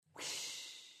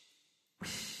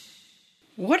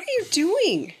What are you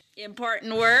doing?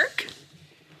 Important work?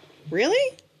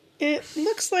 Really? It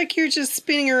looks like you're just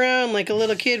spinning around like a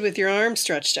little kid with your arms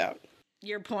stretched out.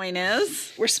 Your point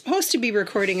is? We're supposed to be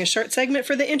recording a short segment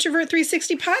for the Introvert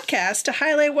 360 podcast to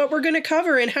highlight what we're going to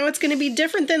cover and how it's going to be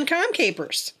different than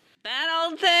Comcapers. That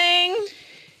old thing?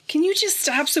 Can you just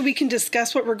stop so we can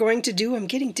discuss what we're going to do? I'm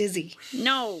getting dizzy.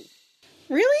 No.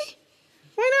 Really?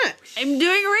 Why not? I'm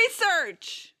doing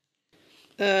research.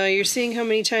 You're seeing how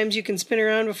many times you can spin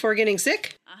around before getting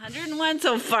sick? 101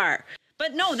 so far.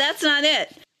 But no, that's not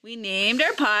it. We named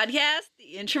our podcast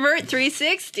the Introvert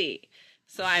 360.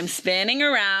 So I'm spinning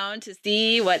around to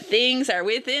see what things are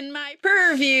within my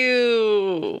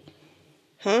purview.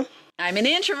 Huh? I'm an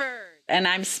introvert, and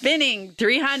I'm spinning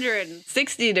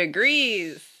 360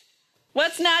 degrees.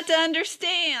 What's not to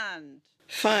understand?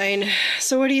 Fine.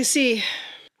 So what do you see?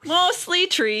 Mostly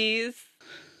trees.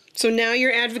 So now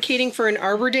you're advocating for an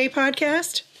Arbor Day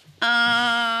podcast?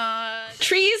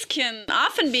 Trees can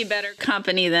often be better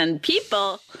company than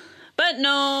people. But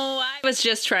no, I was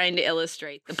just trying to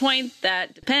illustrate the point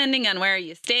that depending on where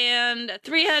you stand, a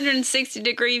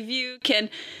 360-degree view can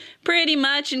pretty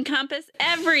much encompass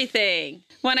everything.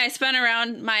 When I spun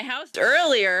around my house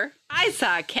earlier, I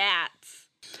saw cats.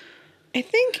 I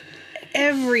think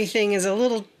everything is a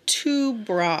little too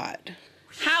broad.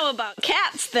 How about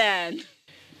cats then?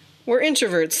 We're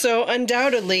introverts, so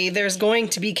undoubtedly there's going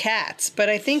to be cats, but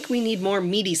I think we need more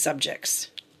meaty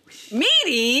subjects.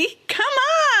 Meaty? Come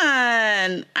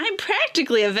on! I'm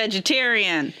practically a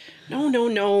vegetarian.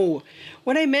 No.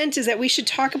 What I meant is that we should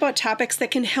talk about topics that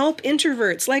can help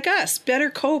introverts like us better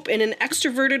cope in an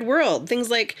extroverted world. Things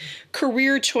like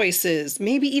career choices,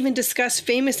 maybe even discuss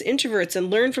famous introverts and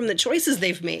learn from the choices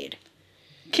they've made.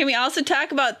 Can we also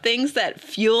talk about things that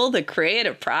fuel the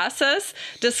creative process?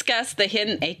 Discuss the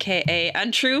hidden, aka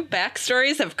untrue,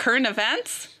 backstories of current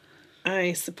events?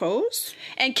 I suppose.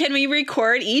 And can we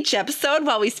record each episode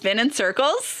while we spin in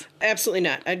circles? Absolutely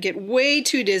not. I'd get way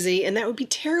too dizzy, and that would be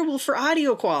terrible for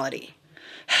audio quality.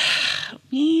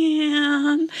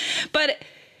 Man. But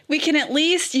we can at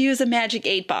least use a magic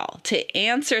 8-ball to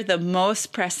answer the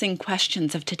most pressing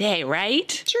questions of today,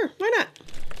 right? Sure, why not?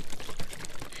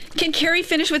 Can Kari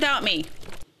finish without me?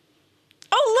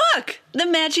 Oh, look! The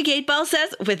magic 8-ball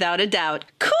says, without a doubt.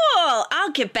 Cool!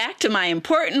 I'll get back to my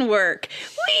important work.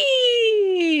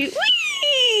 Whee!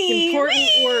 Whee! Important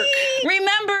Whee! work.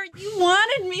 Remember, you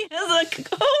wanted me as a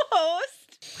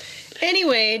co-host.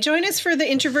 Anyway, join us for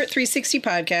the Introvert 360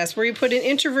 podcast, where we put an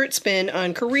introvert spin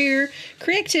on career,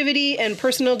 creativity, and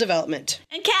personal development.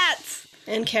 And cats.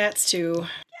 And cats, too. Yay!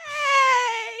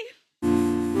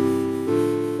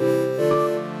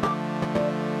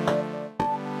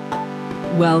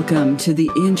 Welcome to the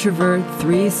Introvert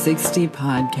 360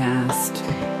 podcast.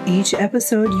 Each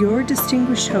episode, your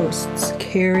distinguished hosts,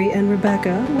 Kari and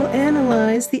Rebecca, will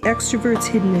analyze the extrovert's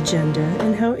hidden agenda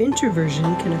and how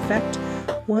introversion can affect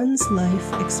one's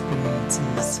life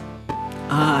experiences.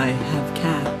 I have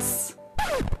cats.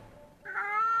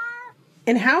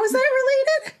 And how is that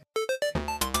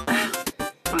related?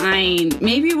 Fine.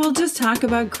 Maybe we'll just talk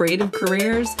about creative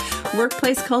careers,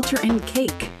 workplace culture, and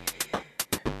cake.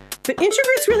 But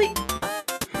introverts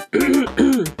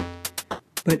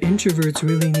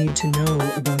really need to know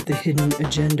about the hidden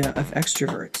agenda of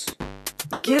extroverts.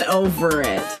 Get over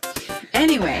it.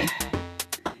 Anyway,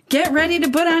 get ready to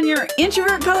put on your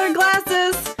introvert colored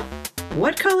glasses.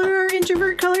 What color are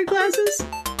introvert colored glasses?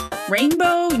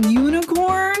 Rainbow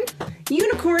unicorn.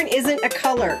 Unicorn isn't a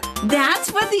color.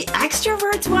 That's what the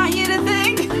extroverts want you to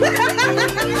think.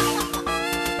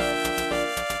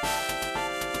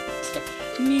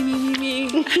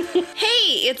 Me.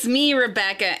 Hey, it's me,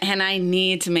 Rebecca, and I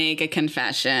need to make a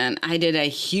confession. I did a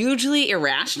hugely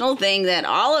irrational thing that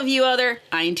all of you other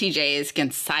INTJs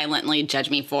can silently judge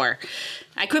me for.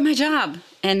 I quit my job,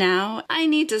 and now I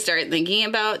need to start thinking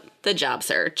about the job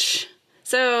search.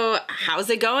 So, how's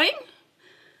it going?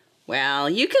 Well,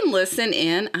 you can listen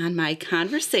in on my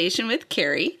conversation with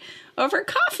Kari over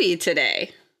coffee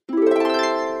today.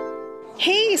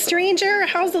 Hey, stranger,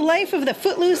 how's the life of the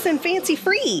footloose and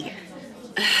fancy-free?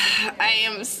 I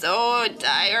am so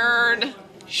tired.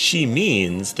 She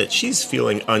means that she's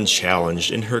feeling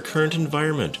unchallenged in her current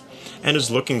environment and is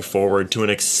looking forward to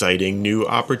an exciting new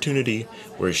opportunity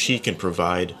where she can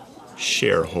provide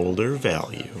shareholder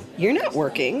value. You're not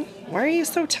working. Why are you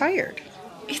so tired?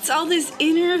 It's all this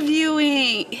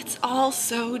interviewing. It's all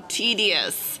so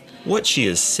tedious. What she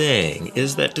is saying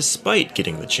is that despite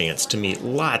getting the chance to meet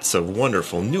lots of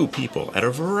wonderful new people at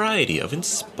a variety of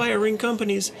inspiring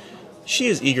companies, she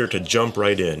is eager to jump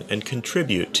right in and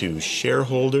contribute to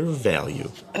shareholder value.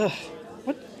 Ugh,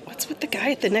 What's with the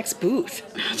guy at the next booth?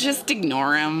 Just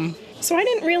ignore him. So I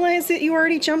didn't realize that you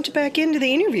already jumped back into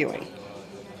the interviewing.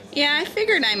 Yeah, I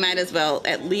figured I might as well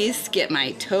at least get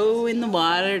my toe in the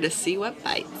water to see what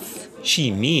bites.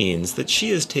 She means that she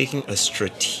is taking a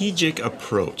strategic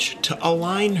approach to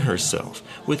align herself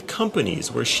with companies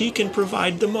where she can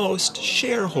provide the most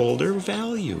shareholder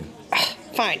value.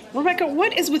 Fine. Rebecca,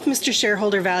 what is with Mr.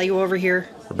 Shareholder Value over here?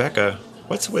 Rebecca,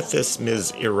 what's with this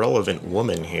Ms. Irrelevant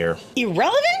woman here?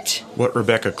 Irrelevant? What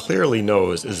Rebecca clearly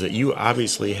knows is that you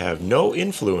obviously have no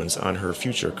influence on her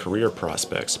future career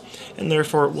prospects, and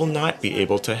therefore will not be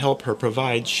able to help her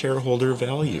provide shareholder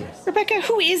value. Rebecca,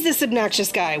 who is this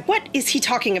obnoxious guy? What is he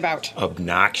talking about?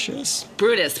 Obnoxious?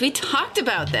 Brutus, we talked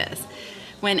about this.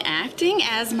 When acting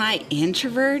as my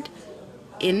introvert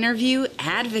interview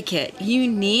advocate, you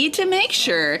need to make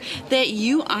sure that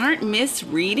you aren't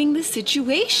misreading the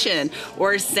situation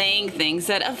or saying things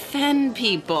that offend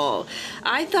people.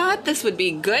 I thought this would be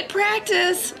good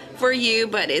practice for you,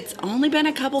 but it's only been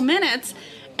a couple minutes,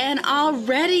 and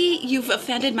already you've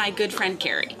offended my good friend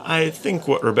Kari. I think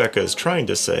what Rebecca is trying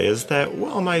to say is that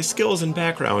while my skills and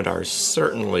background are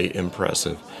certainly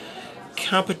impressive,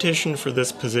 competition for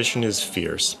this position is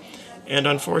fierce. And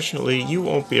unfortunately, you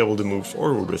won't be able to move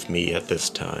forward with me at this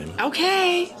time.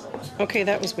 Okay,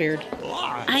 that was weird.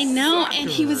 I know, and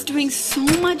he was doing so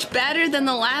much better than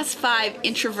the last 5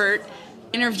 introvert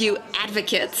interview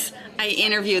advocates I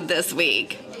interviewed this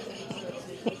week.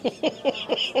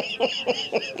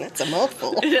 That's a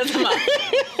mouthful. It is a mouthful.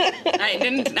 I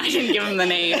didn't give him the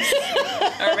names.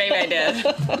 Or maybe I did.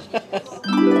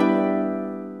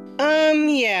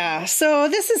 Yeah, so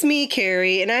this is me,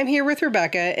 Kari, and I'm here with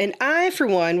Rebecca, and I, for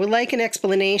one, would like an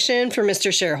explanation for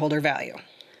Mr. Shareholder Value.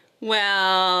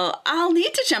 Well, I'll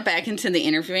need to jump back into the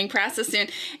interviewing process soon,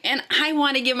 and I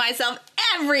want to give myself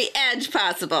every edge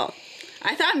possible.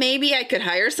 I thought maybe I could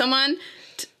hire someone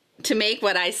to make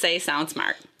what I say sound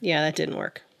smart. Yeah, that didn't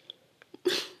work.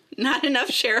 Not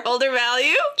enough shareholder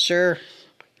value? Sure.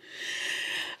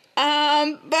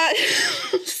 But...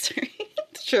 Sorry.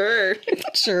 Sure.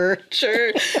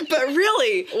 But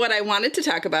really, what I wanted to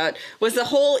talk about was the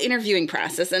whole interviewing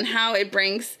process and how it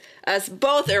brings us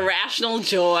both irrational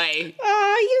joy.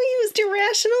 Oh, you used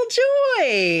irrational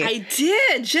joy. I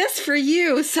did, just for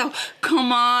you. So,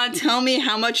 come on, tell me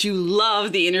how much you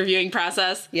love the interviewing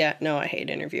process. Yeah, no, I hate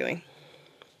interviewing.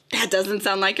 That doesn't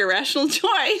sound like irrational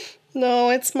joy. No,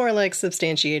 it's more like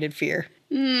substantiated fear.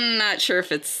 Not sure if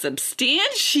it's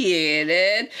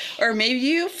substantiated, or maybe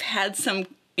you've had some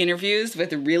interviews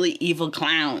with really evil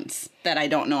clowns that I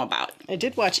don't know about. I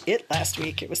did watch It last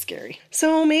week. It was scary.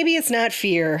 So maybe it's not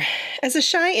fear. As a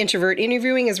shy introvert,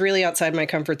 interviewing is really outside my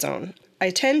comfort zone. I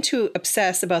tend to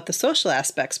obsess about the social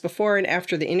aspects before and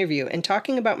after the interview, and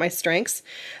talking about my strengths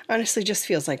honestly just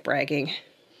feels like bragging.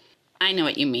 I know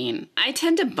what you mean. I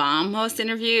tend to bomb most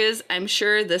interviews. I'm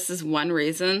sure this is one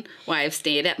reason why I've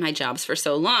stayed at my jobs for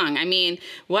so long. I mean,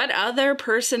 what other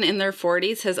person in their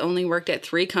 40s has only worked at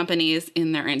 3 companies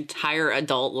in their entire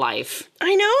adult life?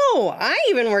 I know! I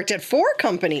even worked at 4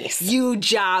 companies. You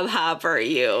job hopper,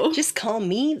 you. Just call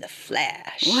me the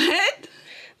Flash. What?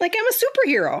 Like I'm a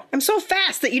superhero. I'm so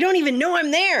fast that you don't even know I'm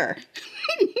there.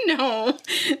 No,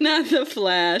 not the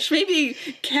Flash. Maybe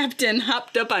Captain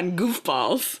hopped up on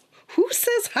goofballs. Who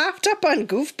says hopped up on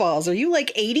goofballs? Are you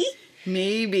like 80?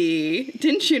 Maybe.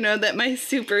 Didn't you know that my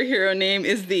superhero name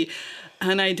is the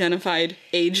unidentified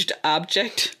aged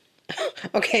object?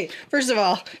 Okay, first of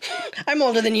all, I'm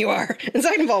older than you are. And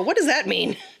second of all, what does that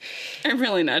mean? I'm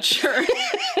really not sure.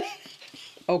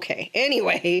 Okay,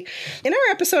 anyway, in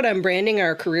our episode on branding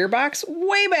our career box,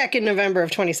 way back in November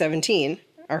of 2017,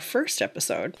 our first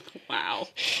episode. Wow.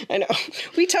 I know.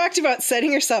 We talked about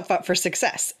setting yourself up for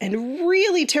success, and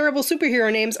really terrible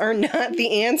superhero names are not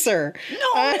the answer. No,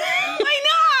 why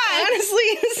not? Honestly,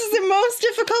 this is the most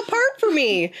difficult part for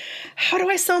me. How do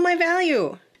I sell my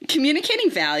value?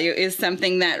 Communicating value is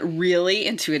something that really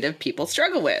intuitive people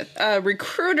struggle with. A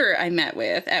recruiter I met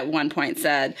with at one point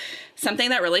said something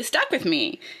that really stuck with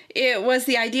me. It was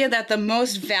the idea that the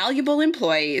most valuable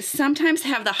employees sometimes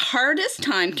have the hardest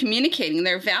time communicating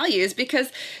their values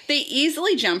because they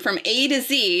easily jump from A to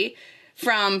Z,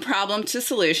 from problem to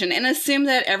solution, and assume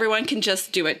that everyone can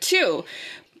just do it too.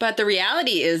 But the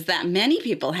reality is that many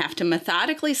people have to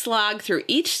methodically slog through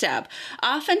each step,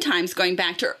 oftentimes going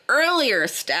back to earlier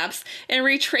steps and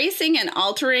retracing and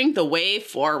altering the way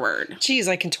forward. Geez,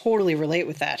 I can totally relate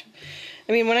with that.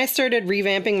 I mean, when I started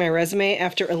revamping my resume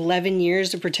after 11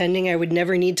 years of pretending I would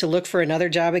never need to look for another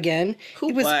job again.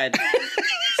 Who would? I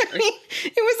mean,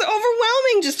 it was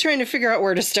overwhelming just trying to figure out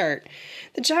where to start.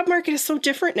 The job market is so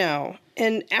different now,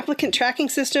 and applicant tracking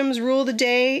systems rule the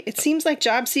day. It seems like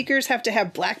job seekers have to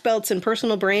have black belts in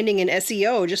personal branding and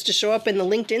SEO just to show up in the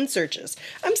LinkedIn searches.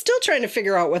 I'm still trying to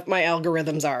figure out what my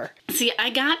algorithms are. See, I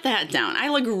got that down. I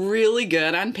look really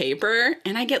good on paper,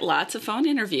 and I get lots of phone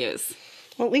interviews.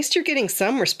 Well, at least you're getting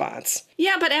some response.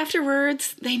 Yeah, but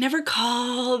afterwards, they never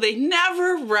call, they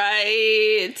never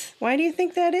write. Why do you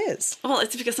think that is? Well,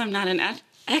 it's because I'm not an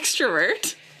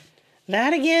extrovert.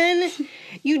 That again?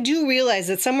 You do realize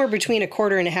that somewhere between a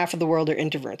quarter and a half of the world are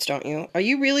introverts, don't you? Are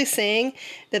you really saying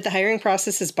that the hiring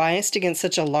process is biased against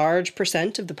such a large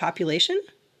percent of the population?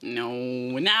 No,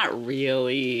 not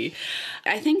really.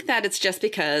 I think that it's just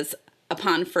because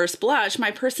upon first blush,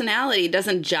 my personality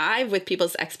doesn't jive with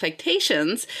people's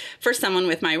expectations for someone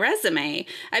with my resume.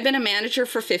 I've been a manager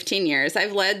for 15 years.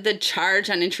 I've led the charge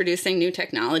on introducing new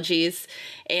technologies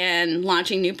and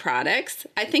launching new products.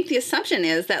 I think the assumption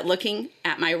is that looking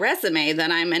at my resume that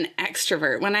I'm an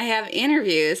extrovert. When I have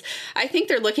interviews, I think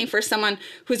they're looking for someone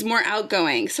who's more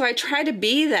outgoing. So I try to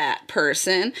be that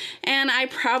person, and I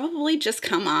probably just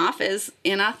come off as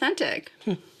inauthentic.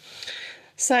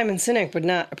 Simon Sinek would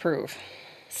not approve.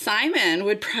 Simon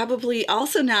would probably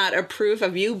also not approve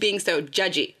of you being so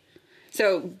judgy.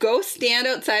 So go stand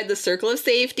outside the circle of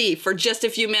safety for just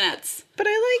a few minutes. But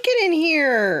I like it in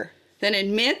here. Then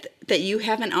admit that you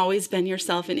haven't always been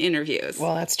yourself in interviews.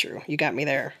 Well, that's true. You got me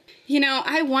there. You know,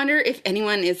 I wonder if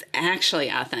anyone is actually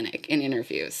authentic in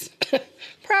interviews.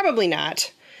 Probably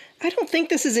not. I don't think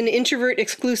this is an introvert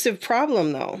exclusive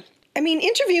problem, though. I mean,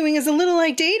 interviewing is a little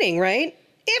like dating, right?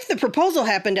 If the proposal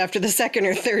happened after the second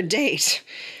or third date.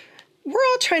 We're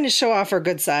all trying to show off our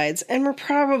good sides, and we're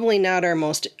probably not our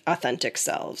most authentic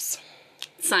selves.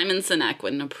 Simon Sinek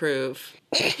wouldn't approve.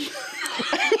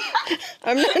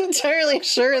 I'm not entirely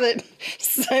sure that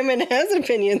Simon has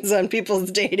opinions on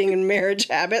people's dating and marriage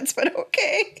habits, but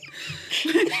okay.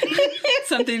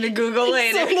 Something to Google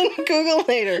later. Something to Google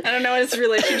later. I don't know his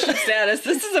relationship status.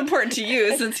 This is important to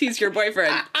you since he's your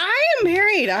boyfriend. I am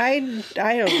married. I don't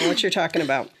know what you're talking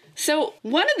about. So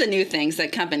one of the new things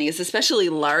that companies, especially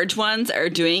large ones, are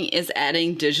doing is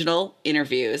adding digital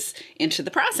interviews into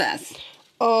the process.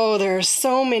 Oh, there are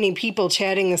so many people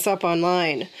chatting this up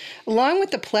online. Along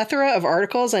with the plethora of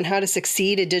articles on how to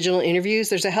succeed at digital interviews,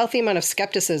 there's a healthy amount of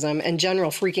skepticism and general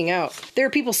freaking out. There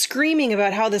are people screaming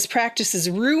about how this practice is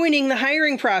ruining the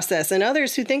hiring process, and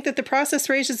others who think that the process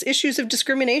raises issues of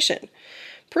discrimination.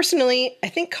 Personally, I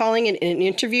think calling it an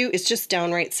interview is just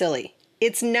downright silly.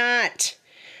 It's not.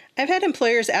 I've had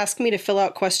employers ask me to fill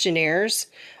out questionnaires,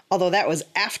 although that was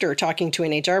after talking to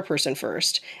an HR person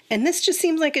first, and this just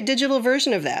seems like a digital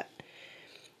version of that.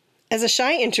 As a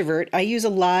shy introvert, I use a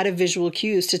lot of visual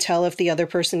cues to tell if the other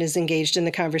person is engaged in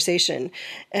the conversation,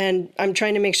 and I'm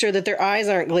trying to make sure that their eyes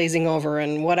aren't glazing over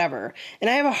and whatever. And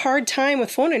I have a hard time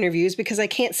with phone interviews because I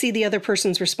can't see the other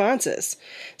person's responses.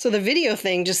 So the video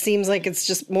thing just seems like it's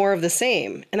just more of the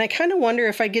same, and I kind of wonder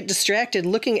if I get distracted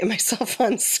looking at myself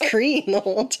on screen the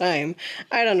whole time.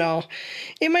 I don't know.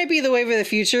 It might be the way for the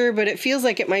future, but it feels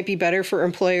like it might be better for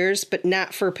employers, but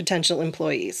not for potential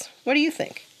employees. What do you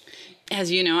think? As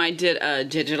you know, I did a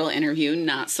digital interview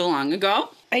not so long ago.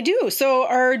 I do. So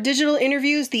are digital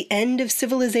interviews the end of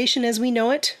civilization as we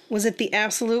know it? Was it the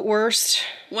absolute worst?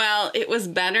 Well, it was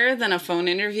better than a phone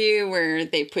interview where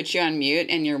they put you on mute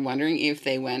and you're wondering if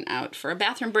they went out for a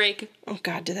bathroom break. Oh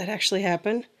God, did that actually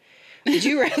happen? Would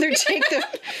you rather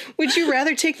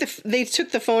they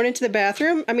took the phone into the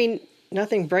bathroom? I mean,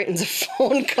 nothing brightens a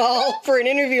phone call for an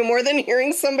interview more than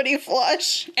hearing somebody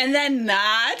flush. And then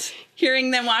not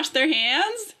hearing them wash their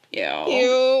hands?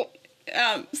 Ew.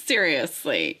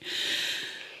 Seriously.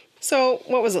 So,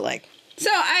 what was it like?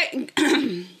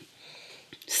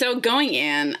 So going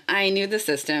in, I knew the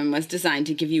system was designed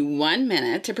to give you 1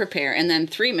 minute to prepare and then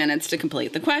 3 minutes to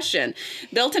complete the question.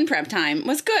 Built-in prep time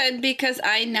was good because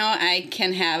I know I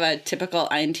can have a typical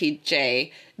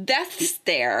INTJ death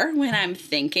stare when I'm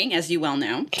thinking, as you well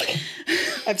know.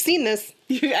 I've seen this.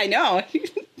 I know.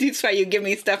 That's why you give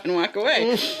me stuff and walk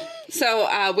away.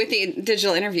 So with the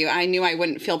digital interview, I knew I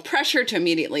wouldn't feel pressure to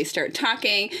immediately start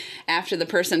talking after the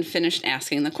person finished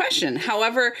asking the question.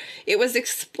 However, it was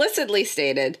explicitly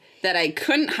stated that I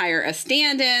couldn't hire a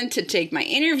stand-in to take my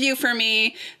interview for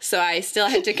me, so I still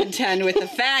had to contend with the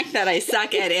fact that I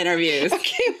suck at interviews.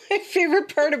 Okay, my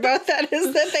favorite part about that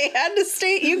is that they had to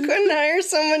state you couldn't hire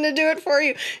someone to do it for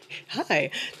you. Hi,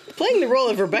 playing the role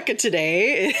of Rebecca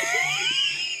today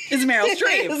It's Meryl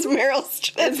Streep. It's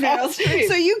Meryl Streep.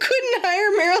 So you couldn't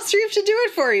hire Meryl Streep to do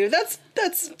it for you. That's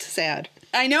sad.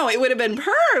 I know, it would have been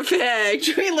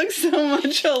perfect. We look so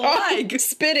much alike. Oh,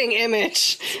 spitting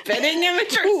image. Spitting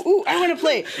image. Ooh, I want to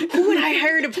play. Who would I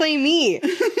hire to play me?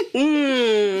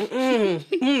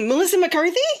 Melissa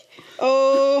McCarthy?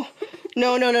 Oh,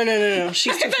 no.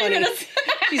 She's too funny.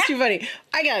 She's too funny.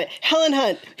 I got it. Helen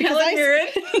Hunt. Helen Mirren.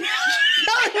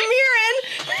 Helen Mirren?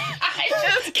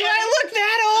 Do I look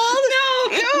that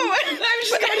old? No. I'm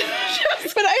just kidding.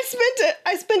 But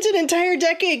I spent an entire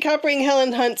decade copying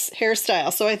Helen Hunt's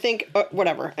hairstyle, so I think,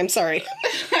 whatever. I'm sorry.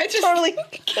 I just totally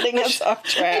getting us off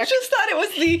track. I just thought it was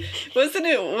wasn't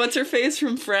it what's her face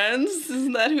from Friends?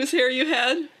 Isn't that whose hair you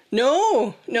had?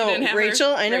 No,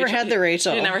 Rachel. I never had the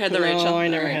Rachel. You never had the Rachel. No, I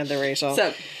never had the Rachel.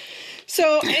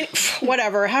 So,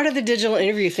 whatever. How did the digital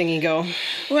interview thingy go?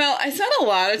 well, I spent a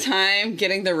lot of time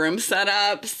getting the room set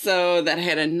up so that I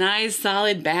had a nice,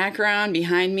 solid background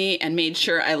behind me and made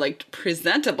sure I looked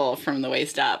presentable from the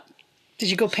waist up. Did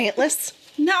you go pantless?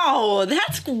 No,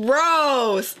 that's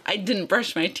gross. I didn't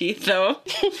brush my teeth, though.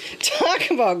 Talk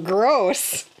about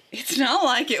gross. It's not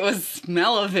like it was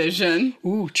smell-o-vision.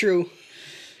 Ooh, true.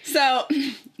 So,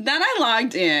 then I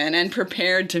logged in and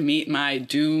prepared to meet my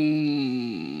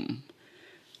doom.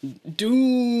 It's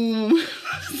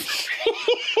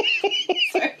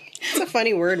a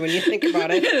funny word when you think about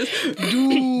it. It is.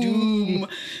 Doom.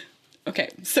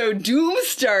 Okay, so Doom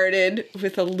started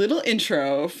with a little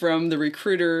intro from the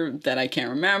recruiter that I can't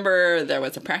remember. There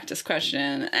was a practice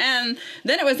question, and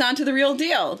then it was on to the real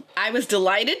deal. I was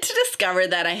delighted to discover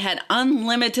that I had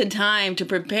unlimited time to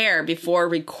prepare before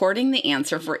recording the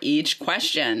answer for each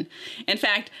question. In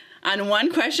fact, on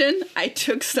one question, I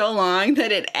took so long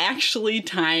that it actually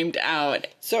timed out.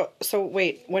 So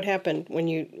wait, what happened when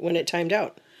it timed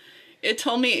out? It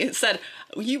told me, it said,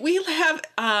 we have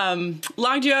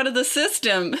logged you out of the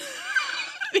system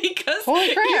because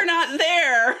you're not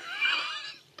there.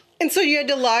 And so you had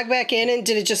to log back in, and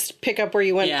did it just pick up where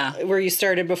you went, where you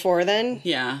started before then?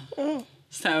 Yeah. Oh.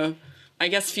 So I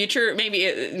guess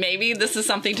maybe this is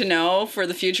something to know for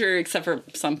the future, except for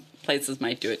some places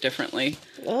might do it differently.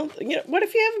 Well, what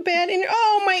if you have a bad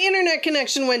my internet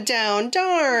connection went down.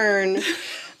 Darn.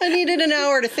 I needed an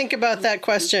hour to think about that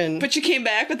question. But you came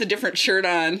back with a different shirt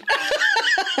on.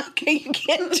 Okay, you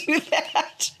can't do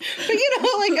that. But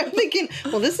I'm thinking,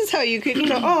 well, this is how you could,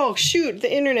 oh, shoot,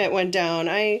 the internet went down.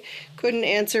 I couldn't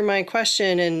answer my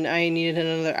question, and I needed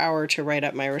another hour to write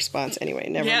up my response. Anyway,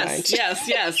 never mind.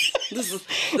 Yes. This is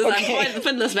Okay. I'm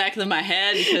putting this back in my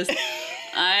head because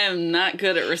I am not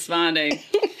good at responding.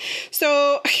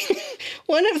 So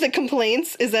one of the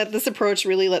complaints is that this approach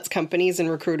really lets companies and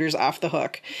recruiters off the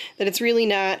hook, that it's really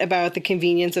not about the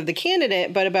convenience of the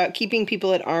candidate, but about keeping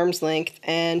people at arm's length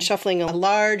and shuffling a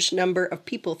large number of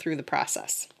people through the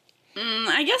process.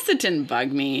 I guess it didn't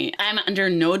bug me. I'm under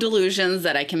no delusions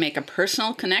that I can make a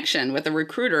personal connection with a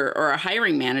recruiter or a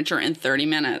hiring manager in 30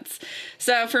 minutes.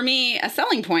 So for me, a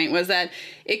selling point was that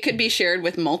it could be shared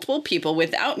with multiple people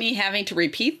without me having to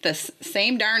repeat the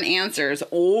same darn answers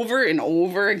over and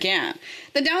over again.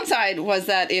 The downside was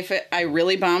that if I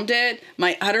really bombed it,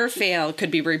 my utter fail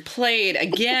could be replayed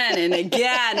again and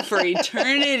again for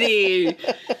eternity.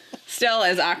 Still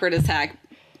as awkward as heck,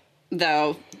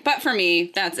 though. But for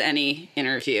me, that's any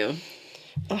interview.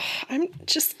 I'm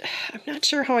not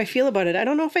sure how I feel about it. I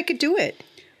don't know if I could do it.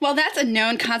 Well, that's a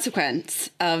known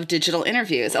consequence of digital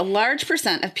interviews. A large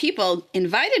 % of people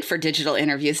invited for digital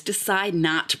interviews decide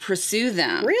not to pursue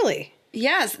them. Really?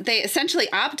 Yes, they essentially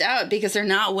opt out because they're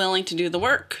not willing to do the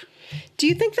work. Do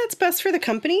you think that's best for the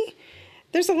company?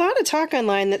 There's a lot of talk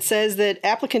online that says that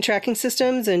applicant tracking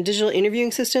systems and digital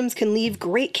interviewing systems can leave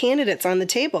great candidates on the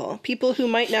table. People who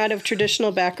might not have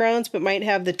traditional backgrounds but might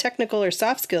have the technical or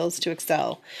soft skills to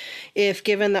excel if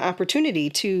given the opportunity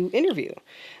to interview.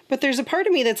 But there's a part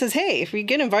of me that says, hey, if you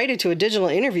get invited to a digital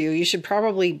interview, you should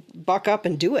probably buck up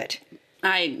and do it.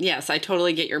 Yes, I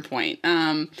totally get your point.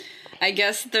 I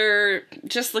guess they're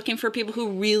just looking for people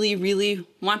who really, really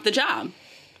want the job.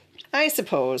 I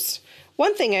suppose.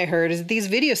 One thing I heard is that these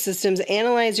video systems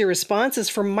analyze your responses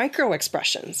for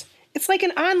micro-expressions. It's like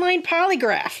an online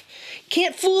polygraph.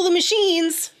 Can't fool the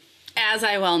machines. As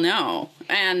I well know.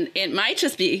 And it might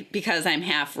just be because I'm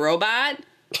half robot.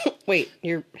 Wait,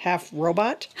 you're half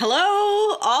robot?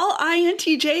 Hello? All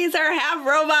INTJs are half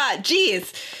robot.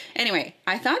 Jeez. Anyway,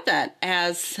 I thought that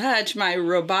as such, my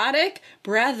robotic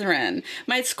brethren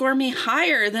might score me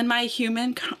higher than my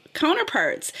human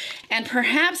counterparts. And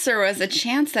perhaps there was a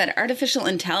chance that artificial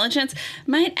intelligence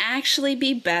might actually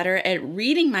be better at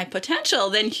reading my potential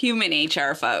than human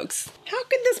HR folks. How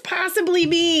could this possibly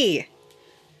be?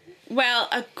 Well,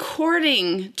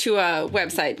 according to a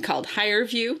website called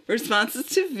HireVue, responses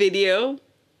to video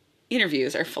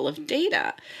interviews are full of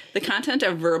data. The content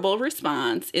of verbal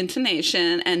response,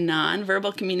 intonation, and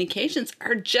nonverbal communications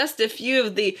are just a few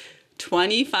of the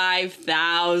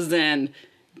 25,000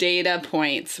 data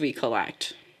points we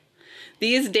collect.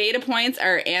 These data points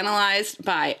are analyzed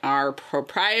by our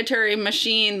proprietary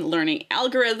machine learning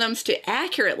algorithms to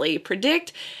accurately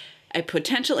predict a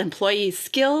potential employee's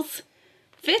skills,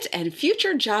 fit, and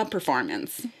future job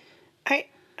performance.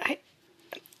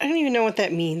 I don't even know what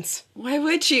that means. Why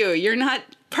would you? You're not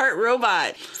part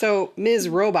robot. So, Ms.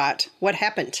 Robot, what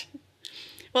happened?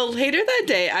 Well, later that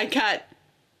day, I got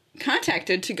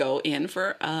contacted to go in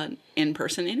for an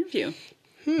in-person interview.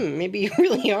 Maybe you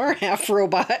really are half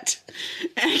robot.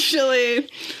 Actually,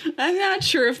 I'm not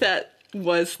sure if that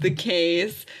was the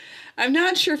case. I'm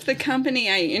not sure if the company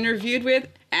I interviewed with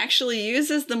actually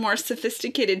uses the more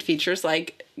sophisticated features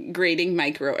like grading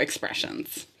micro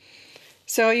expressions.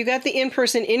 So you got the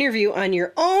in-person interview on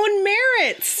your own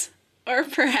merits. Or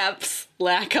perhaps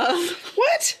lack of.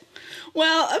 What?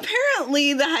 Well,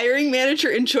 apparently the hiring manager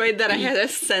enjoyed that I had a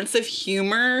sense of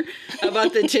humor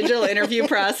about the digital interview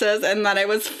process and that I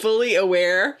was fully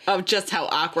aware of just how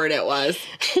awkward it was.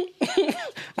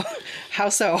 How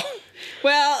so?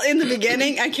 Well, in the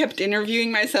beginning, I kept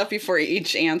interviewing myself before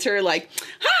each answer, like,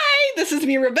 "Hi, this is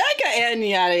me, Rebecca," and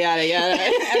yada, yada,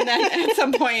 yada. And then at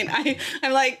some point,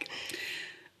 I'm like,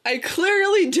 I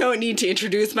clearly don't need to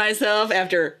introduce myself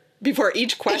before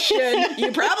each question.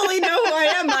 You probably know who I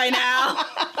am by now.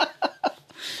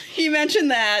 He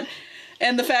mentioned that.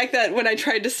 And the fact that when I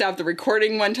tried to stop the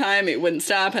recording one time, it wouldn't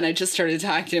stop. And I just started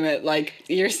talking to him like,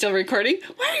 "You're still recording?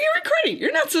 Why are you recording?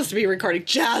 You're not supposed to be recording.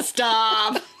 Just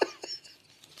stop."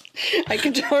 I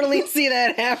can totally see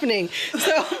that happening.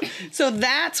 So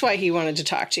that's why he wanted to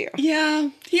talk to you. Yeah,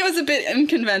 he was a bit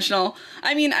unconventional.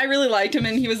 I mean, I really liked him,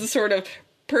 and he was the sort of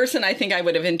person I think I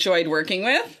would have enjoyed working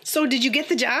with. So did you get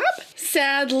the job?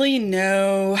 Sadly,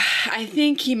 no. I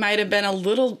think he might have been a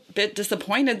little bit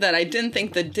disappointed that I didn't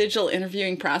think the digital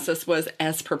interviewing process was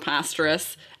as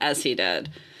preposterous as he did.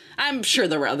 I'm sure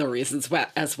there were other reasons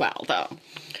as well, though.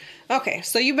 Okay,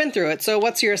 so you've been through it. So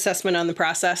what's your assessment on the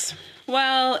process?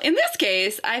 Well, in this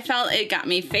case, I felt it got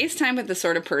me FaceTime with the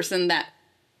sort of person that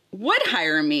would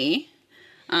hire me.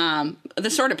 The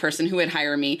sort of person who would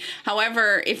hire me.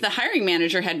 However, if the hiring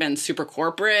manager had been super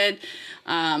corporate,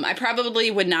 I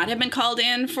probably would not have been called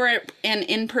in for an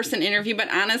in-person interview. But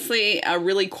honestly, a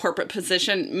really corporate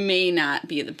position may not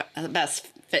be the best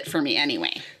fit for me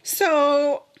anyway.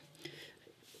 So,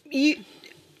 it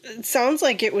sounds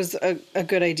like it was a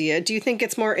good idea. Do you think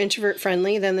it's more introvert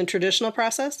friendly than the traditional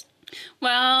process?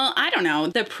 Well, I don't know.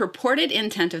 The purported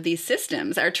intent of these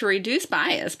systems are to reduce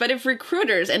bias, but if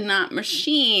recruiters and not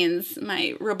machines,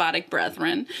 my robotic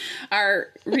brethren,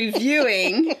 are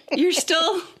reviewing, you're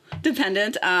still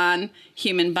dependent on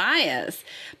human bias.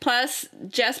 Plus,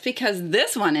 just because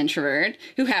this one introvert,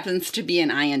 who happens to be an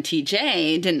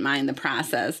INTJ, didn't mind the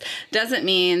process, doesn't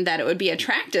mean that it would be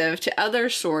attractive to other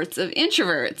sorts of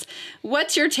introverts.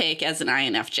 What's your take as an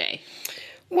INFJ?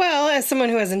 Well, as someone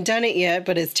who hasn't done it yet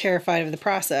but is terrified of the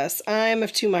process, I'm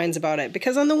of two minds about it.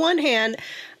 Because on the one hand,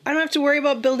 I don't have to worry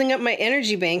about building up my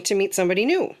energy bank to meet somebody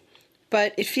new.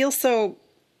 But it feels so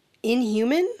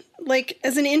inhuman. Like,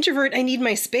 as an introvert, I need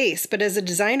my space. But as a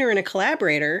designer and a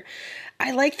collaborator,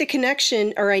 I like the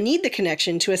connection, or I need the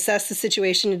connection to assess the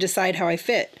situation and decide how I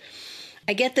fit.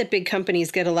 I get that big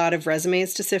companies get a lot of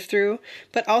resumes to sift through,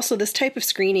 but also this type of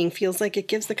screening feels like it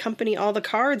gives the company all the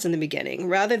cards in the beginning,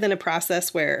 rather than a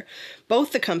process where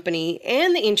both the company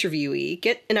and the interviewee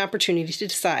get an opportunity to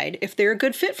decide if they're a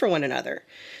good fit for one another.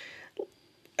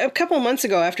 A couple months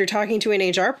ago, after talking to an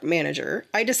HR manager,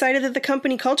 I decided that the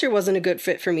company culture wasn't a good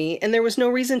fit for me, and there was no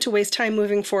reason to waste time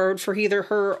moving forward for either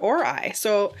her or I.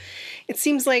 So it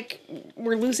seems like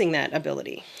we're losing that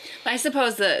ability. I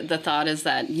suppose the thought is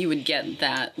that you would get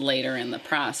that later in the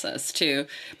process too.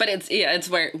 But it's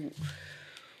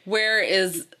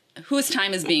whose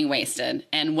time is being wasted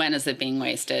and when is it being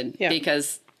wasted? Yeah.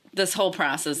 Because this whole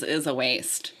process is a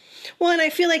waste. Well, and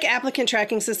I feel like applicant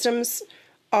tracking systems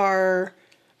are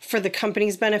for the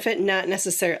company's benefit, not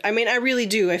necessarily. I mean, I really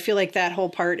do. I feel like that whole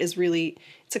part is really,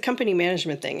 it's a company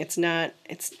management thing. It's not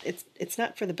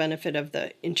for the benefit of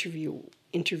the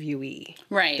interviewee,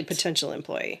 right? The potential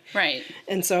employee, right?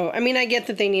 And so, I mean, I get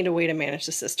that they need a way to manage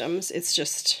the systems. It's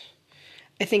just,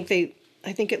 I think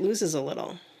it loses a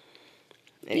little.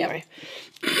 Anyway.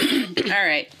 Yep. All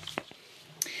right.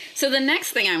 So the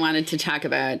next thing I wanted to talk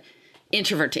about,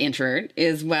 introvert to introvert,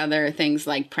 is whether things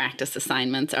like practice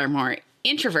assignments are more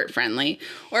introvert friendly,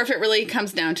 or if it really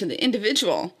comes down to the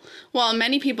individual. While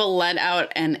many people let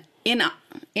out an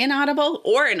inaudible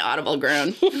or inaudible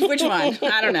groan. Which one?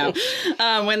 I don't know.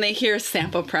 When they hear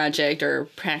sample project or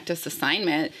practice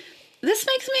assignment, this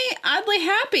makes me oddly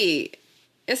happy,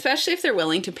 especially if they're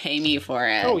willing to pay me for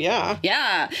it. Oh, yeah.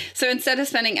 Yeah. So instead of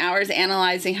spending hours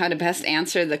analyzing how to best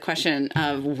answer the question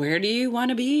of where do you want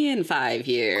to be in 5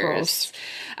 years, Gross.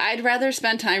 I'd rather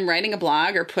spend time writing a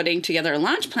blog or putting together a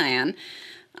launch plan.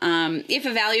 If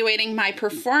evaluating my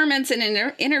performance in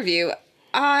an interview,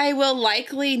 I will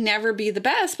likely never be the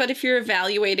best, but if you're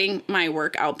evaluating my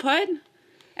work output,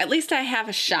 at least I have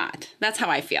a shot. That's how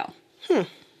I feel.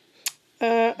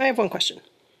 I have one question.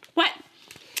 What?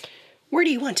 Where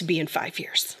do you want to be in 5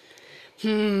 years?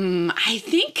 I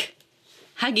think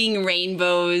hugging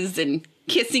rainbows and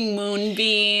kissing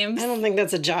moonbeams. I don't think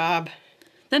that's a job.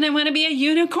 Then I want to be a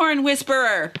unicorn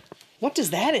whisperer. What does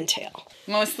that entail?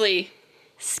 Mostly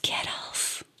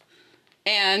Skittles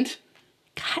and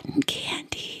cotton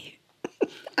candy.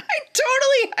 I'd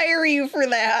totally hire you for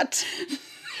that.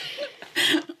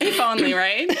 If only,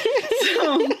 right?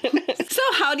 So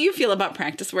how do you feel about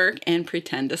practice work and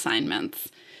pretend assignments?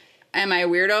 Am I a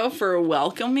weirdo for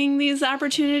welcoming these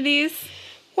opportunities?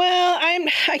 Well,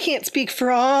 I can't speak for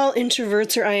all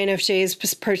introverts or INFJs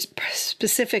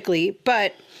specifically,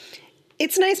 but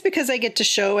it's nice because I get to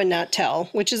show and not tell,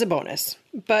 which is a bonus.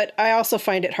 But I also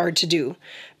find it hard to do,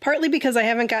 partly because I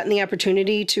haven't gotten the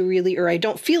opportunity to really, or I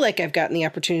don't feel like I've gotten the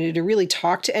opportunity to really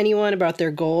talk to anyone about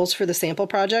their goals for the sample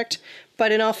project.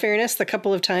 But in all fairness, the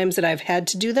couple of times that I've had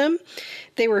to do them,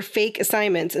 they were fake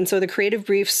assignments. And so the creative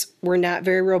briefs were not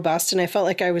very robust. And I felt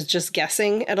like I was just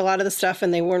guessing at a lot of the stuff,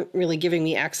 and they weren't really giving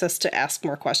me access to ask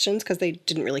more questions because they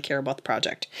didn't really care about the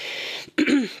project.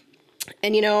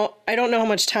 And, I don't know how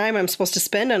much time I'm supposed to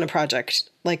spend on a project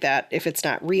like that if it's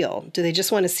not real. Do they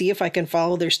just want to see if I can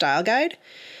follow their style guide?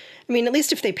 I mean, at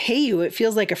least if they pay you, it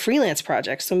feels like a freelance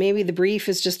project. So maybe the brief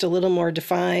is just a little more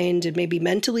defined, and maybe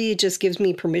mentally it just gives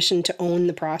me permission to own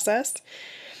the process.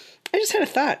 I just had a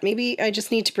thought. Maybe I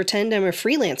just need to pretend I'm a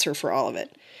freelancer for all of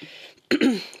it.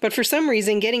 But for some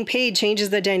reason, getting paid changes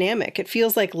the dynamic. It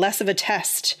feels like less of a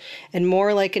test and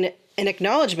more like an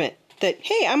acknowledgement that,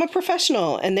 hey, I'm a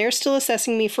professional and they're still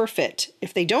assessing me for fit.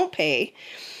 If they don't pay,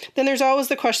 then there's always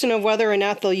the question of whether or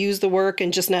not they'll use the work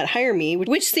and just not hire me,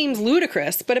 which seems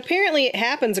ludicrous, but apparently it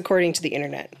happens according to the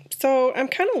internet. So I'm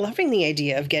kind of loving the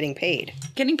idea of getting paid.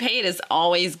 Getting paid is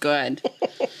always good.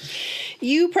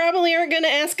 You probably aren't going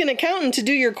to ask an accountant to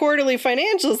do your quarterly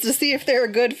financials to see if they're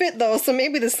a good fit, though, so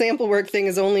maybe the sample work thing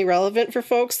is only relevant for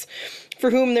folks for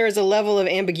whom there is a level of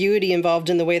ambiguity involved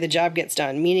in the way the job gets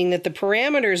done, meaning that the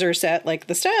parameters are set like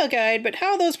the style guide, but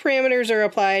how those parameters are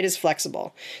applied is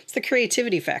flexible. It's the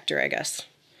creativity factor, I guess.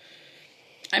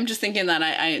 I'm just thinking that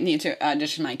I need to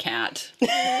audition my cat.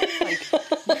 How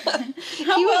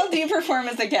well do you perform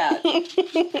as a cat?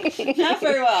 Not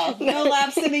very well. No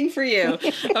lap sitting for you.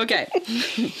 Okay.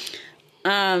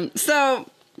 So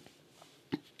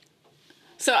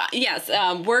yes,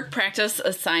 work practice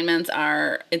assignments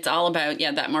it's all about,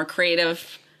 that more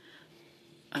creative,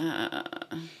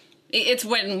 it's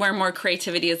where more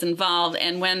creativity is involved,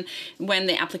 and when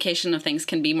the application of things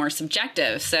can be more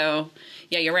subjective. So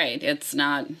yeah, you're right. It's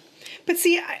not. But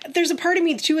see, there's a part of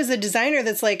me too as a designer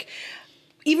that's like,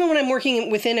 even when I'm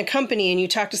working within a company and you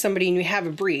talk to somebody and you have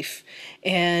a brief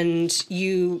and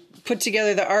you put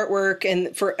together the artwork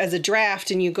and as a draft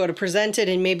and you go to present it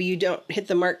and maybe you don't hit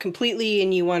the mark completely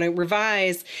and you want to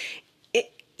revise,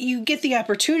 you get the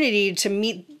opportunity to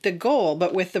meet the goal.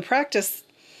 But with the practice,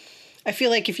 I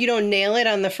feel like if you don't nail it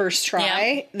on the first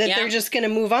try, they're just going to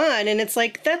move on. And it's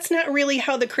like, that's not really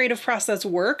how the creative process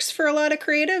works for a lot of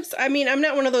creatives. I mean, I'm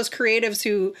not one of those creatives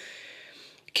who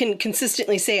can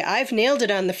consistently say, I've nailed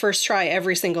it on the first try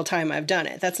every single time I've done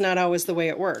it. That's not always the way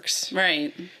it works.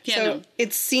 Right. Yeah, so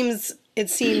it seems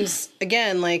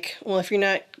again, like, well, if you're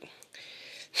not,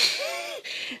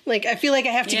 like, I feel like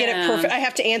I have to get it perfect. I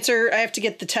have to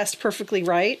get the test perfectly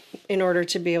right in order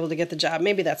to be able to get the job.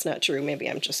 Maybe that's not true. Maybe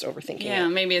I'm just overthinking it. Yeah,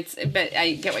 maybe but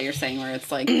I get what you're saying, where it's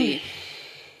like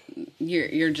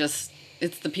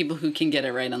it's the people who can get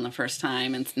it right on the first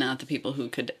time, and it's not the people who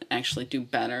could actually do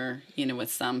better,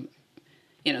 with some,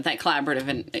 that collaborative.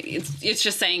 And it's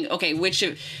just saying, okay,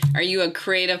 are you a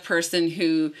creative person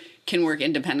who can work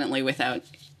independently without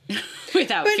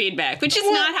feedback, which is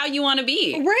not how you want to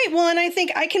be. Right. Well, and I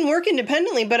think I can work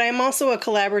independently, but I'm also a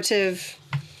collaborative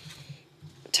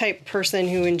type person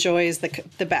who enjoys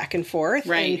the back and forth,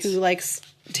 right, and who likes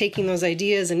taking those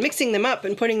ideas and mixing them up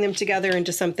and putting them together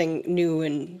into something new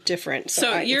and different.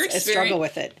 So I struggle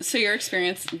with it. So your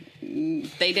experience,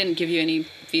 they didn't give you any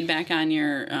feedback on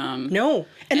your... No.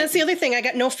 And that's the other thing. I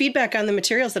got no feedback on the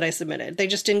materials that I submitted. They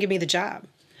just didn't give me the job.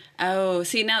 Oh,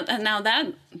 see, now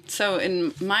that, so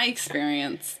in my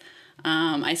experience,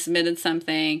 I submitted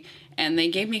something and they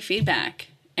gave me feedback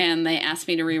and they asked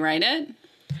me to rewrite it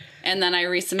and then I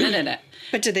resubmitted it.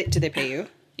 But did they pay you?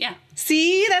 Yeah.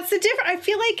 See, that's the difference. I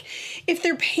feel like if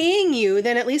they're paying you,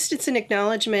 then at least it's an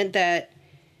acknowledgement that,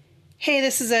 hey,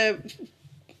 this is a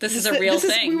real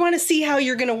thing. We want to see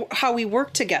how we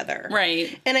work together.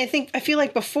 Right. And I feel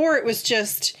like before it was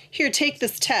just, here, take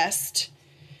this test.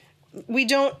 We're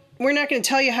not going to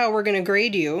tell you how we're going to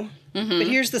grade you, but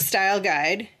here's the style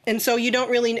guide. And so you don't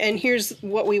really, and here's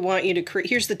what we want you to create.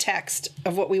 Here's the text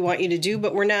of what we want you to do,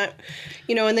 but we're not,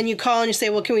 and then you call and you say,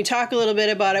 well, can we talk a little bit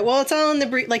about it? Well, it's all in the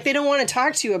brief. Like, they don't want to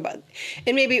talk to you about it.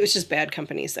 And maybe it was just bad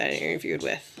companies that I interviewed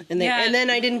with. And then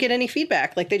I didn't get any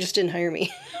feedback. Like, they just didn't hire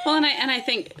me. Well, and I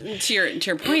think to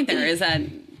your point there is that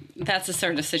that's the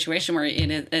sort of situation where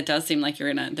it does seem like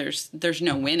there's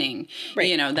no winning.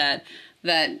 Right.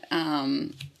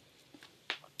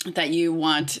 That you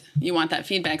want that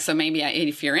feedback. So maybe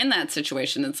if you're in that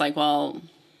situation, it's like, well,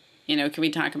 can we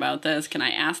talk about this? Can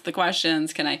I ask the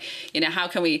questions? Can I, how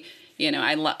can we,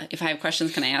 if I have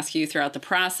questions, can I ask you throughout the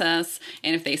process?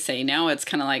 And if they say no, it's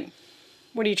kind of like,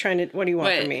 what do you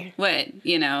want from me?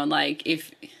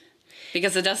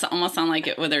 Because it does almost sound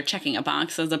like they're checking a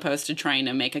box as opposed to trying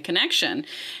to make a connection.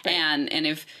 Right. And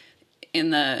if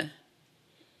in the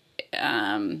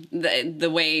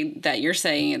way that you're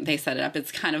saying they set it up,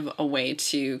 it's kind of a way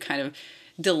to kind of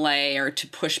delay or to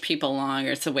push people along,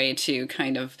 or it's a way to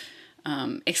kind of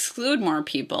exclude more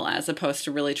people as opposed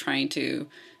to really trying to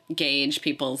gauge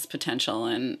people's potential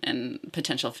and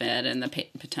potential fit and the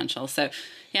potential. So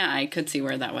yeah, I could see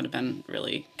where that would have been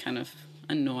really kind of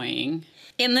annoying.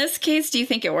 In this case, do you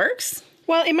think it works?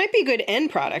 Well, it might be a good end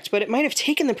product, but it might have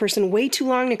taken the person way too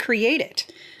long to create it.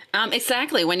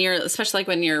 Exactly. Especially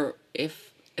when you're,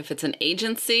 if it's an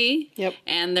agency, yep,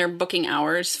 and they're booking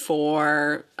hours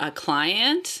for a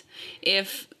client,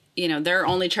 if, they're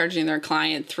only charging their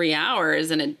client 3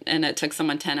 hours and it took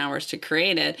someone 10 hours to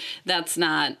create it, that's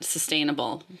not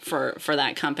sustainable for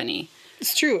that company.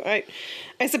 It's true. I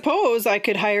suppose I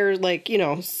could hire,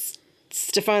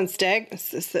 Stefan Stagg.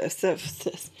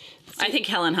 I think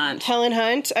Helen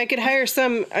Hunt. I could hire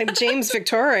some James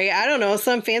Victoria. I don't know,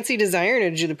 some fancy designer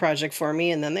to do the project for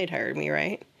me, and then they'd hire me,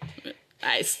 right?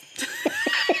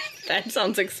 That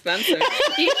sounds expensive.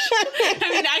 I'd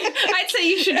say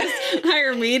you should just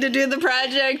hire me to do the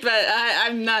project, but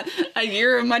I'm not.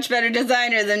 You're a much better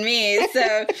designer than me,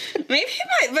 so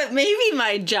maybe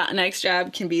my next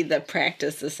job can be the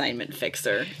practice assignment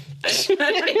fixer. I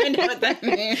don't even know what that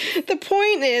means. The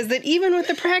point is that even with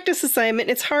the practice assignment,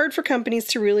 it's hard for companies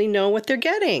to really know what they're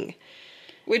getting.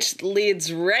 Which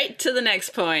leads right to the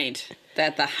next point,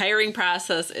 that the hiring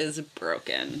process is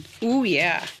broken. Ooh,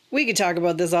 yeah. We could talk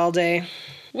about this all day.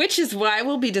 Which is why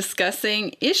we'll be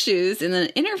discussing issues in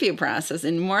the interview process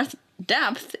in more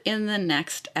depth in the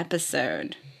next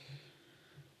episode.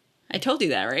 I told you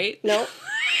that, right? No.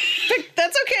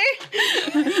 That's okay.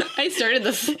 I started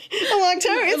this a long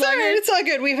time. It's all right. It's all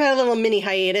good. We've had a little mini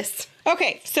hiatus.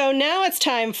 Okay, so now it's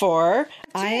time for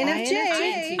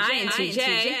INFJ.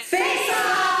 INTJ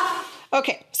Face-off.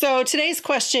 Okay, so today's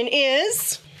question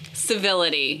is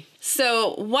civility.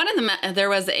 So there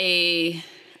was a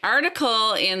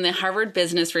article in the Harvard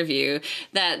Business Review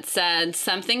that said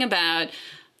something about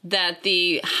that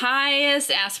the highest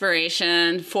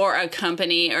aspiration for a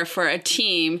company or for a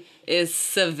team is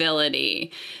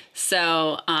civility.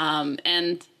 So,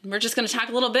 and we're just going to talk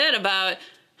a little bit about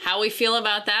how we feel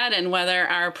about that and whether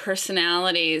our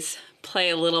personalities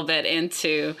play a little bit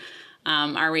into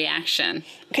our reaction.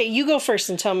 Okay, you go first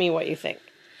and tell me what you think.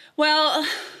 Well,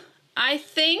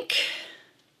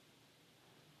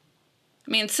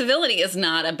 civility is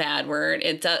not a bad word.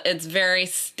 It's very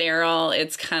sterile.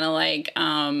 It's kind of like,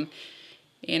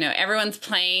 everyone's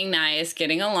playing nice,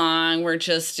 getting along. We're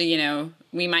just,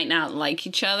 we might not like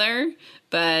each other,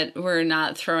 but we're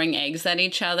not throwing eggs at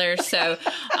each other. So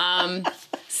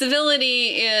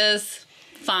civility is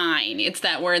fine. It's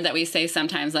that word that we say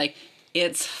sometimes, like,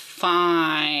 it's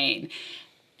fine.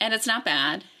 And it's not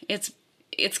bad. It's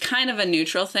kind of a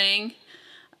neutral thing.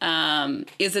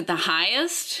 Is it the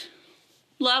highest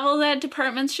level that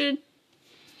departments should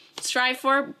strive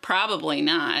for? Probably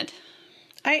not.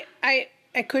 I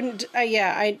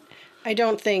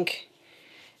don't think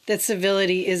that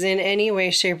civility is in any way,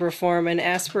 shape, or form an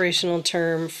aspirational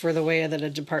term for the way that a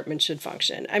department should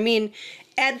function. I mean,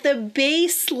 at the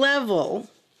base level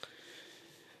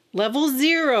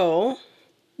 0,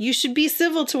 you should be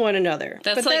civil to one another.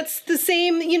 That's the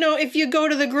same, if you go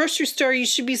to the grocery store, you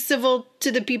should be civil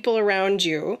to the people around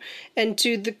you and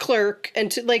to the clerk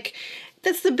and to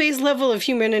that's the base level of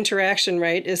human interaction,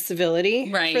 right? Is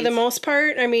civility, Right. For the most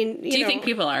part. I mean, Do you think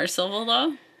people are civil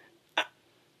though?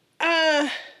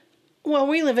 Well,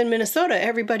 we live in Minnesota.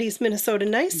 Everybody's Minnesota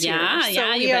nice here. Yeah, So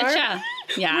yeah, we you are. betcha.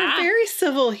 Yeah. We're very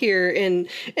civil here, and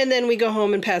then we go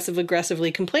home and passive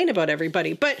aggressively complain about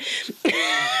everybody. But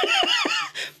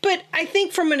but I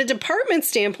think from a department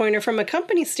standpoint or from a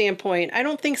company standpoint, I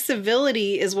don't think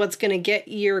civility is what's going to get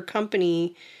your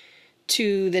company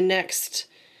to the next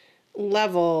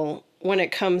level when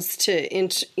it comes to in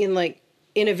like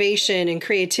innovation and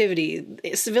creativity.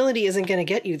 Civility isn't going to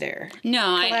get you there.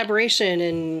 No, Collaboration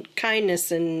and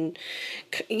kindness and,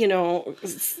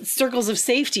 circles of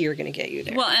safety are going to get you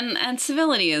there. Well, and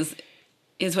civility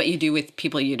is what you do with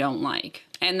people you don't like.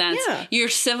 And that's, you're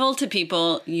civil to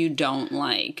people you don't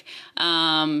like.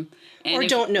 And or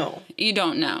don't know. You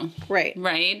don't know. Right.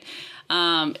 Right?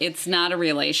 It's not a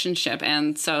relationship.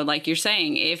 And so, like you're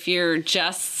saying, if you're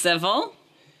just civil,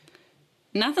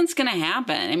 nothing's going to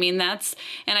happen. I mean,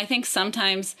 and I think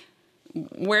sometimes,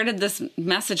 where did this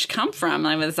message come from?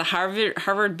 Like, it's a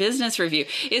Harvard Business Review.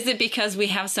 Is it because we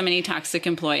have so many toxic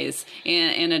employees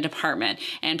in a department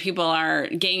and people are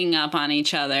ganging up on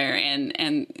each other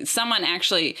and someone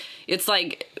actually, it's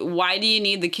like, why do you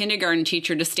need the kindergarten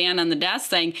teacher to stand on the desk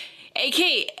saying, hey,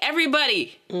 Kate,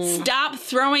 everybody, stop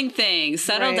throwing things,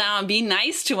 settle down, be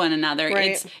nice to one another.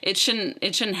 Right. It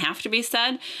shouldn't have to be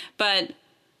said, but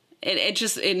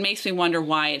it makes me wonder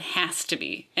why it has to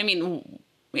be. I mean,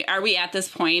 are we at this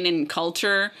point in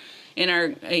culture, in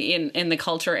the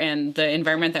culture and the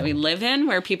environment that we live in,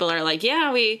 where people are like,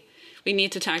 yeah, we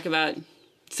need to talk about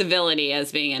civility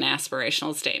as being an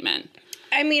aspirational statement?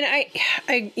 I mean, I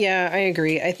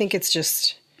agree. I think it's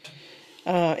just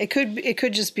it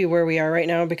could just be where we are right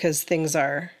now because things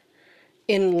are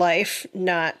in life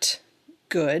not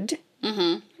good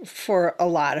for a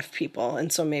lot of people,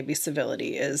 and so maybe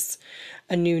civility is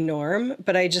a new norm.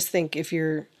 But I just think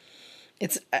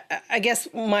I guess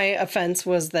my offense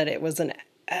was that it was an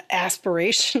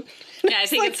aspiration. Yeah, I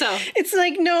think it's so. It's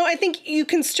like, no, I think you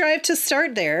can strive to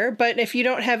start there, but if you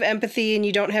don't have empathy and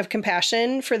you don't have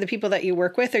compassion for the people that you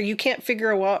work with, or you can't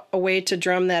figure a way to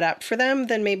drum that up for them,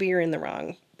 then maybe you're in the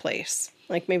wrong place.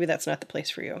 Like, maybe that's not the place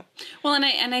for you. Well, and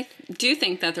I do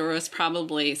think that there was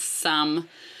probably some,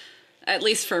 at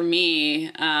least for me,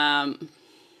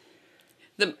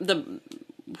 the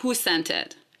who sent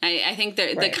it. I think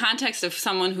the context of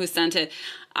someone who sent it,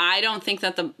 I don't think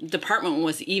that the department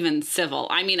was even civil.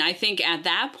 I mean, I think at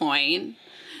that point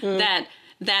that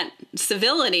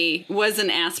civility was an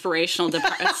aspirational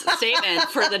statement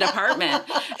for the department.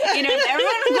 You know, if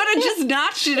everyone would have just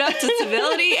notched it up to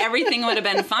civility, everything would have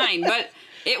been fine. But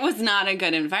it was not a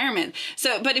good environment.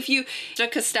 So, but if you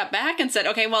took a step back and said,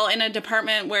 okay, well, in a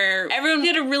department where everyone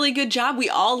did a really good job, we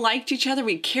all liked each other,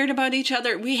 we cared about each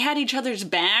other, we had each other's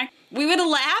back, we would have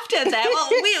laughed at that. Well,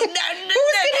 who's going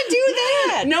to do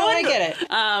that? No one, I get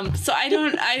it. So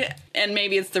and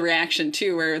maybe it's the reaction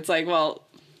too, where it's like, well,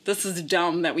 this is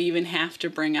dumb that we even have to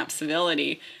bring up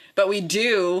civility, but we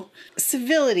do.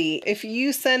 Civility, if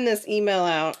you send this email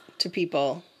out to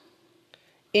people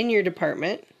in your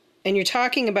department, and you're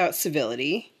talking about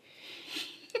civility,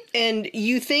 and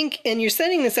you're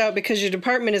sending this out because your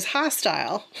department is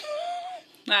hostile.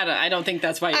 I don't think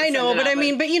that's why you I know, but I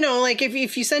mean, but like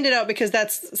if you send it out because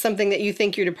that's something that you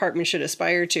think your department should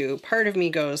aspire to, part of me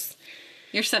goes,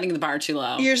 you're setting the bar too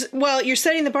low. You're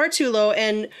setting the bar too low,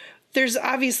 and there's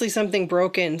obviously something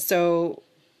broken, so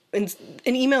an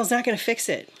email is not going to fix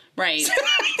it. Right.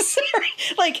 Sorry.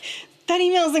 Like, that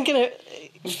email isn't going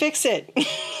to fix it.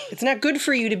 It's not good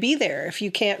for you to be there if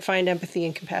you can't find empathy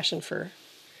and compassion for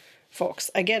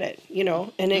folks. I get it,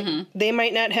 and they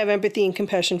might not have empathy and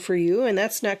compassion for you, and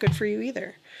that's not good for you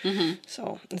either.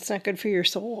 So it's not good for your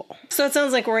soul. So it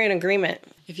sounds like we're in agreement.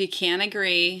 If you can't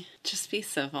agree, just be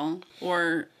civil,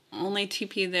 or only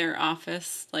TP their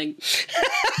office like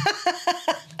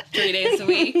 3 days a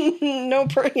week.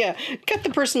 Cut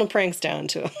the personal pranks down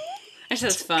to it's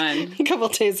just fun. a couple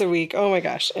days a week. Oh my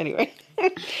gosh. Anyway.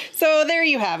 So there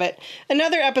you have it.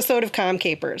 Another episode of Comm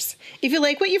Capers. If you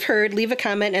like what you've heard, leave a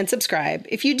comment and subscribe.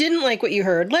 If you didn't like what you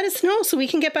heard, let us know so we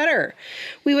can get better.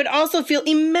 We would also feel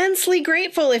immensely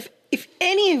grateful if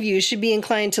any of you should be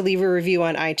inclined to leave a review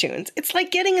on iTunes. It's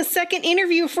like getting a second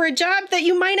interview for a job that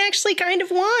you might actually kind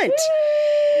of want.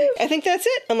 Woo! I think that's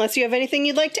it, unless you have anything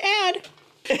you'd like to add.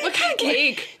 What kind of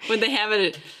cake would they have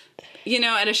at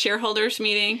a shareholders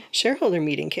meeting? Shareholder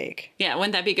meeting cake. Yeah,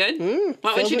 wouldn't that be good?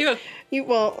 What would you do?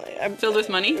 Filled with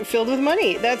money? Filled with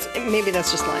money? Filled with money.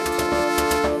 That's just lime.